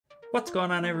What's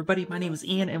going on, everybody? My name is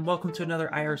Ian and welcome to another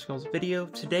IR Skills video.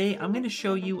 Today I'm going to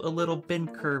show you a little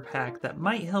bend curve hack that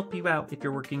might help you out if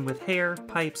you're working with hair,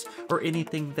 pipes, or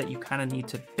anything that you kind of need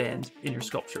to bend in your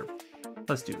sculpture.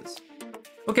 Let's do this.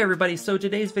 Okay, everybody, so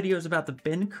today's video is about the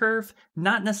bend curve,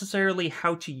 not necessarily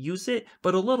how to use it,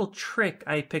 but a little trick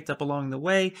I picked up along the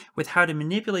way with how to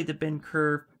manipulate the bend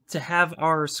curve to have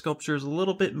our sculptures a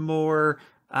little bit more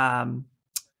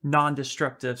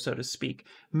non-destructive, so to speak.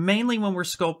 Mainly when we're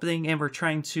sculpting and we're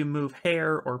trying to move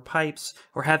hair or pipes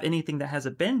or have anything that has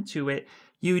a bend to it,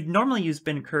 you'd normally use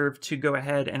bend curve to go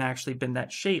ahead and actually bend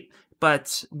that shape.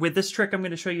 But with this trick I'm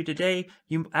going to show you today,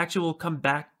 you actually will come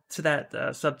back to that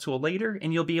subtool later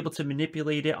and you'll be able to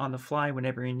manipulate it on the fly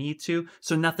whenever you need to,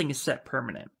 so nothing is set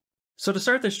permanent. So to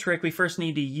start this trick, we first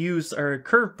need to use our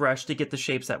curve brush to get the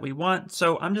shapes that we want.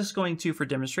 So I'm just going to, for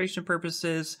demonstration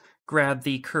purposes, grab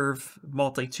the curve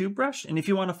multi-tube brush. And if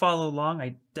you want to follow along,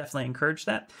 I definitely encourage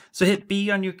that. So hit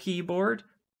B on your keyboard,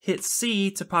 hit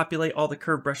C to populate all the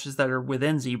curve brushes that are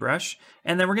within Zbrush.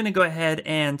 And then we're going to go ahead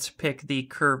and pick the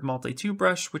curve multi-tube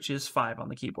brush, which is 5 on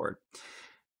the keyboard.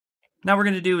 Now what we're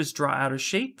going to do is draw out a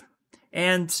shape.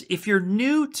 And if you're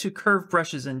new to curve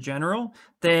brushes in general,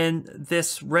 then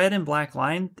this red and black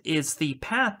line is the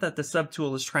path that the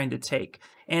subtool is trying to take.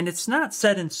 And it's not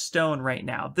set in stone right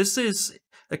now. This is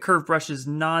the curve brush's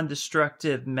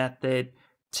non-destructive method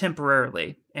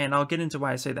temporarily. And I'll get into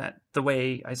why I say that, the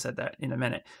way I said that in a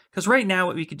minute. Because right now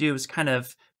what we could do is kind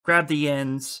of grab the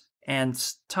ends and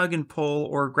tug and pull,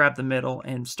 or grab the middle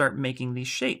and start making these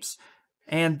shapes.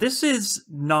 And this is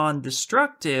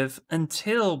non-destructive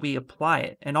until we apply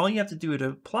it. And all you have to do to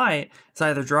apply it is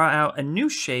either draw out a new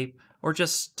shape or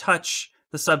just touch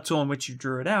the subtool in which you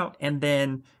drew it out, and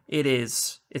then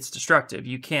it's destructive.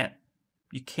 You can't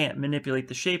manipulate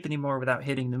the shape anymore without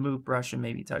hitting the move brush and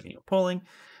maybe tugging or pulling.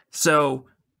 So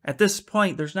at this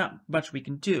point, there's not much we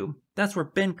can do. That's where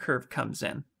bend curve comes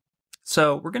in.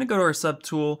 So we're going to go to our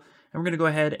subtool and we're going to go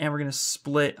ahead and we're going to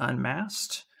split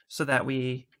unmasked so that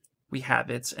we have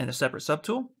it in a separate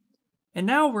subtool. And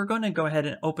now we're going to go ahead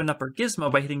and open up our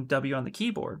gizmo by hitting W on the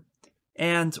keyboard.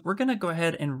 And we're going to go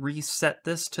ahead and reset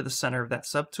this to the center of that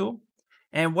subtool.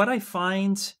 And what I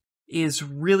find is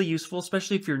really useful,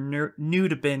 especially if you're new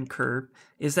to bend curve,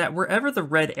 is that wherever the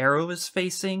red arrow is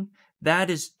facing, that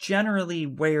is generally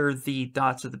where the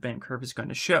dots of the bend curve is going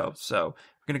to show. So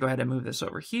we're going to go ahead and move this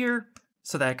over here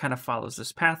so that it kind of follows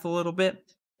this path a little bit.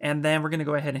 And then we're going to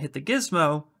go ahead and hit the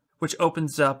gizmo, which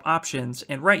opens up options,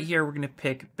 and right here we're going to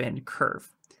pick bend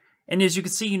curve. And as you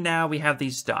can see now, we have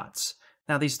these dots.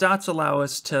 Now these dots allow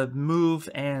us to move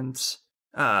and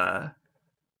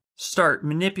start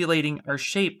manipulating our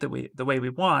shape the way we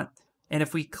want. And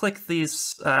if we click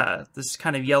these this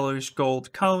kind of yellowish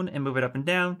gold cone and move it up and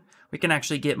down, we can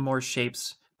actually get more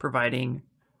shapes, providing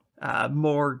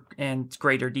more and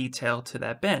greater detail to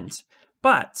that bend.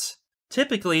 But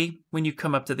typically, when you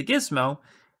come up to the gizmo,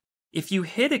 if you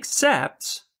hit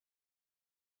accept,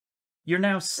 you're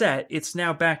now set. It's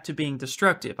now back to being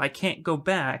destructive. I can't go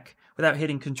back without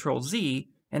hitting Control Z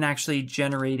and actually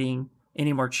generating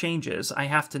any more changes. I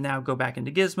have to now go back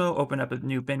into gizmo, open up a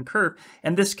new bend curve,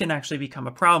 and this can actually become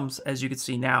a problem. As you can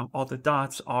see now, all the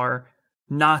dots are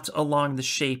not along the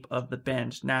shape of the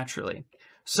bend naturally.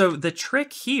 So the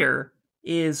trick here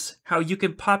is how you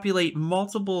can populate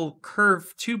multiple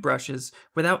curve tube brushes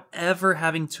without ever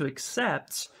having to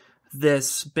accept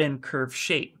this bend curve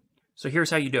shape. So here's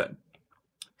how you do it.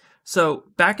 So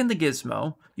back in the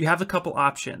gizmo, you have a couple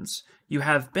options. You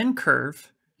have bend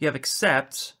curve, you have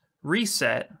accept,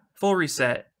 reset, full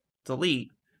reset,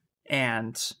 delete,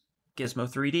 and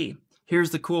gizmo 3D.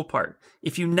 Here's the cool part.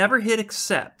 If you never hit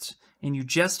accept and you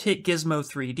just hit gizmo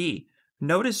 3D,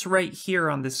 notice right here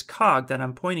on this cog that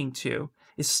I'm pointing to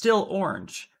is still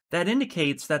orange. That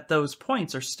indicates that those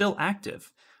points are still active.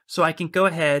 So I can go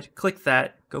ahead, click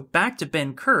that, go back to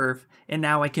bend curve, and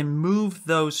now I can move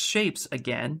those shapes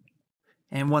again.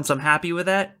 And once I'm happy with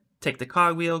that, take the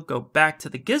cogwheel, go back to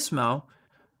the gizmo,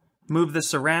 move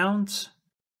this around,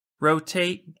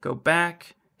 rotate, go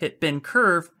back, hit bend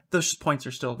curve, those points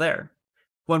are still there.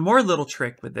 One more little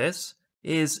trick with this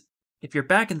is if you're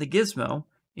back in the gizmo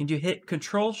and you hit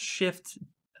Control Shift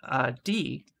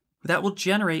D, that will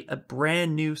generate a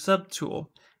brand new subtool.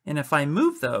 And if I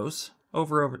move those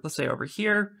over, let's say over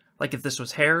here, like if this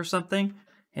was hair or something,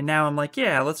 and now I'm like,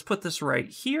 yeah, let's put this right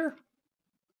here.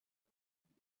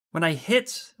 When I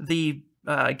hit the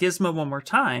gizmo one more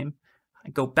time, I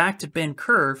go back to bend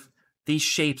curve, these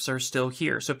shapes are still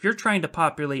here. So if you're trying to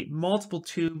populate multiple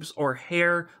tubes or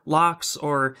hair, locks,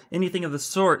 or anything of the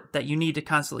sort that you need to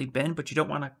constantly bend, but you don't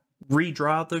want to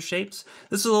redraw out those shapes,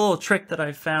 this is a little trick that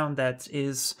I've found that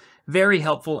is Very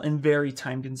helpful and very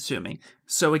time consuming.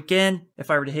 So again, if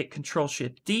I were to hit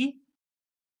Control-Shift-D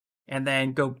and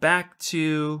then go back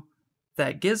to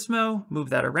that gizmo, move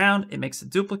that around, it makes a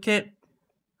duplicate.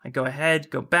 I go ahead,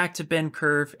 go back to bend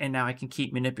curve, and now I can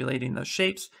keep manipulating those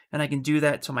shapes, and I can do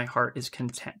that till my heart is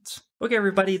content. Okay,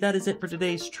 everybody, that is it for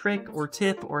today's trick or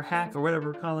tip or hack or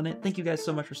whatever we're calling it. Thank you guys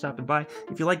so much for stopping by.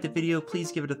 If you liked the video,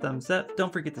 please give it a thumbs up.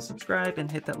 Don't forget to subscribe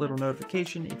and hit that little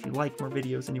notification if you like more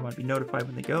videos and you want to be notified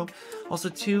when they go. Also,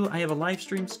 too, I have a live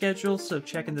stream schedule, so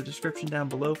check in the description down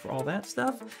below for all that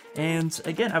stuff. And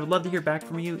again, I would love to hear back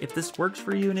from you if this works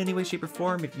for you in any way, shape, or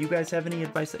form. If you guys have any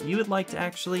advice that you would like to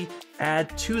actually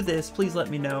add to this, please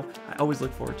let me know. I always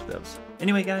look forward to those.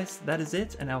 Anyway, guys, that is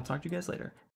it, and I'll talk to you guys later.